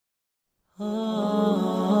The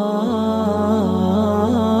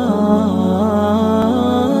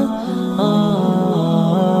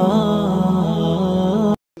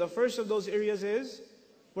first of those areas is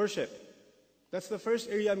worship. That's the first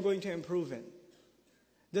area I'm going to improve in.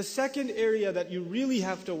 The second area that you really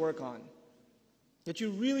have to work on, that you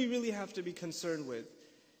really have to be concerned with,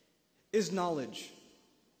 is knowledge.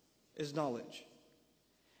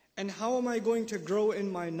 And how am I going to grow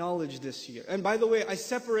in my knowledge this year? And by the way, I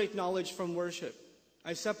separate knowledge from worship.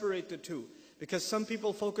 I separate the two. Because some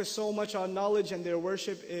people focus so much on knowledge and their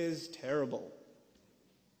worship is terrible.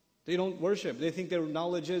 They don't worship. They think their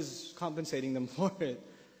knowledge is compensating them for it.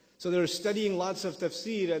 So they're studying lots of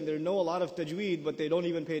tafsir and they know a lot of tajweed, but they don't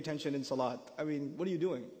even pay attention in salat. I mean, what are you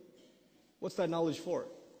doing? What's that knowledge for?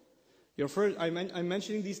 I'm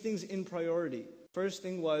mentioning these things in priority. First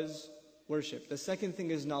thing was worship. The second thing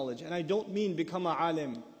is knowledge. And I don't mean become a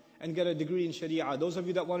alim and get a degree in sharia. Those of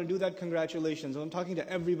you that want to do that, congratulations. I'm talking to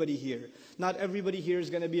everybody here. Not everybody here is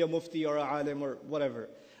going to be a mufti or a alim or whatever.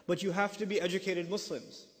 But you have to be educated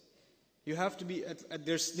Muslims. You have to be,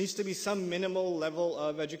 there needs to be some minimal level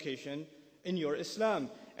of education in your Islam.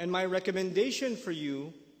 And my recommendation for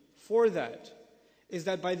you for that is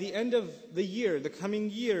that by the end of the year, the coming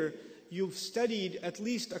year, you've studied at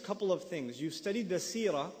least a couple of things. You've studied the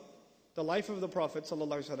seerah, the life of the Prophet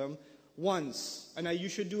ﷺ, once. And you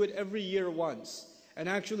should do it every year once. And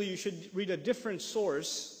actually you should read a different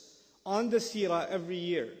source on the seerah every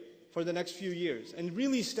year for the next few years. And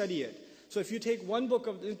really study it. So if you take one book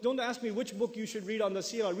don't ask me which book you should read on the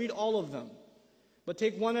seerah, read all of them. But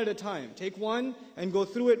take one at a time. Take one and go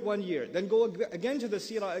through it 1 year. Then go again to the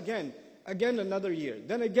seerah again another year.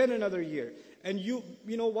 Then again another year. And you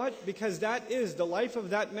know what? Because that is the life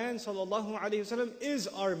of that man, sallallahu alaihi wasallam, is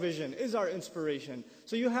our vision, is our inspiration.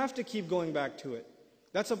 So you have to keep going back to it.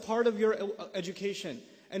 That's a part of your education.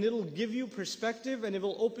 And it'll give you perspective and it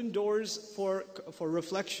will open doors for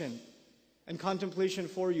reflection and contemplation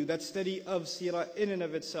for you, that study of seerah in and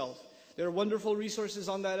of itself. There are wonderful resources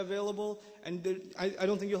on that available, and I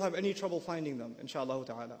don't think you'll have any trouble finding them, Insha'Allah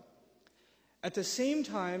ta'ala. At the same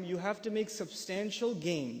time, you have to make substantial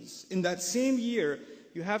gains. In that same year,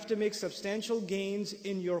 you have to make substantial gains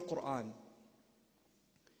in your Qur'an.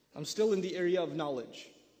 I'm still in the area of knowledge.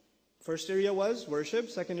 First area was worship,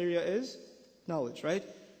 second area is knowledge, right?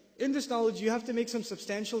 In this knowledge, you have to make some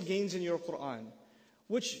substantial gains in your Qur'an,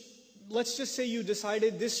 which, let's just say you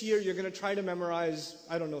decided this year you're going to try to memorize,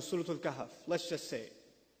 I don't know, Surah Al-Kahf, let's just say.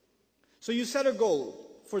 So you set a goal.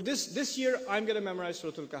 For this year, I'm going to memorize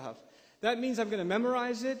Surah Al-Kahf. That means I'm going to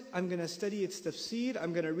memorize it, I'm going to study its tafsir,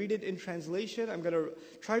 I'm going to read it in translation, I'm going to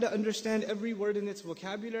try to understand every word in its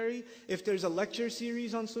vocabulary. If there's a lecture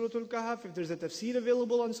series on Surah Al-Kahf, if there's a tafsir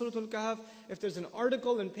available on Surah Al-Kahf, if there's an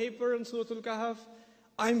article and paper on Surah Al-Kahf,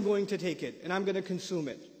 I'm going to take it and I'm going to consume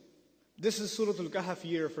it. This is Surah Al-Kahf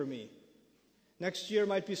year for me. Next year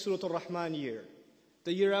might be Surah Al-Rahman year.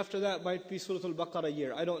 The year after that might be Surah Al-Baqarah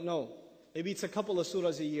year. I don't know. Maybe it's a couple of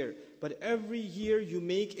surahs a year. But every year you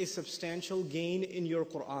make a substantial gain in your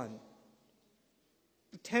Qur'an.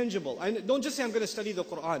 Tangible. Don't just say, I'm going to study the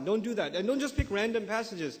Qur'an. Don't do that. And don't just pick random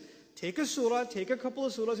passages. Take a surah, take a couple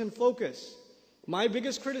of surahs and focus. My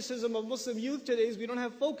biggest criticism of Muslim youth today is we don't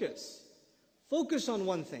have focus. Focus on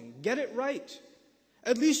one thing. Get it right.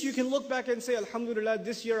 At least you can look back and say, Alhamdulillah,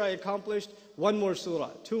 this year I accomplished 1 more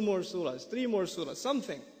surah, 2 more surahs, 3 more surahs,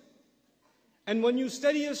 something. And when you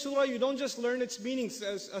study a surah, you don't just learn its meanings.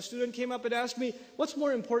 A student came up and asked me, what's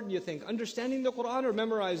more important, you think, understanding the Qur'an or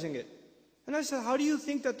memorizing it? And I said, how do you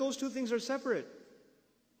think that those two things are separate?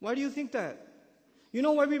 Why do you think that? You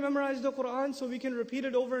know why we memorize the Qur'an? So we can repeat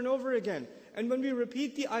it over and over again. And when we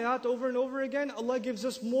repeat the ayat over and over again, Allah gives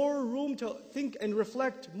us more room to think and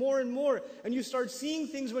reflect more and more. And you start seeing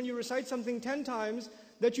things when you recite something 10 times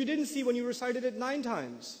that you didn't see when you recited it 9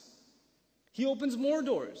 times. He opens more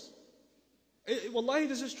doors. Wallahi,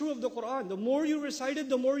 this is true of the Qur'an. The more you recite it,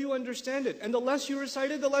 the more you understand it. And the less you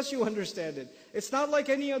recite it, the less you understand it. It's not like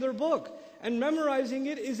any other book. And memorizing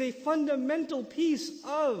it is a fundamental piece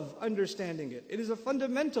of understanding it. It is a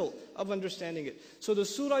fundamental of understanding it. So the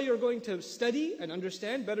surah you're going to study and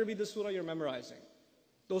understand better be the surah you're memorizing.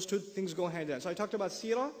 Those two things go hand in hand. So I talked about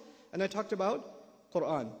seerah and I talked about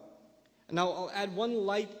Qur'an. And now I'll add one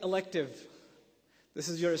light elective. This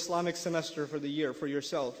is your Islamic semester for the year, for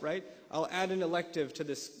yourself, right? I'll add an elective to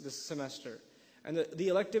this semester. And the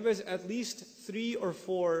elective is at least 3 or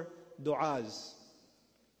 4 du'as.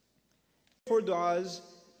 4 du'as,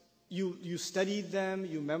 you studied them,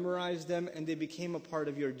 you memorized them, and they became a part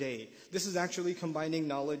of your day. This is actually combining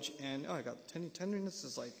knowledge and, I got 10 minutes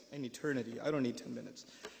is like an eternity. I don't need 10 minutes.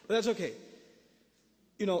 But that's okay.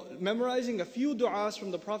 memorizing a few du'as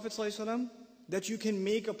from the Prophet ﷺ that you can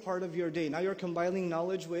make a part of your day. Now you're combining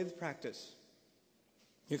knowledge with practice.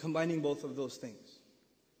 You're combining both of those things.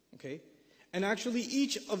 Okay? And actually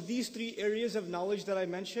each of these three areas of knowledge that I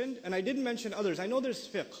mentioned, and I didn't mention others. I know there's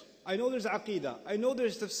fiqh, I know there's aqidah, I know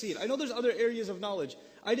there's tafsir, I know there's other areas of knowledge.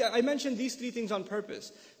 I mentioned these three things on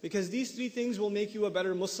purpose because these three things will make you a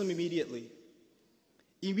better Muslim immediately.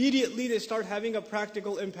 Immediately they start having a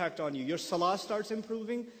practical impact on you. Your salah starts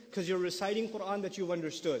improving because you're reciting Quran that you've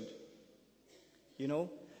understood.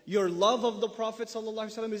 Your love of the Prophet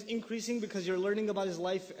ﷺ is increasing because you're learning about his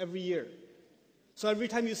life every year. So every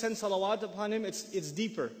time you send salawat upon him, it's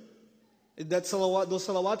deeper. Those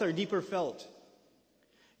salawat are deeper felt.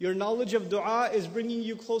 Your knowledge of dua is bringing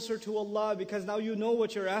you closer to Allah because now you know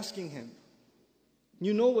what you're asking Him.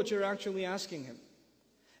 You know what you're actually asking Him.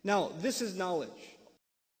 Now, this is knowledge.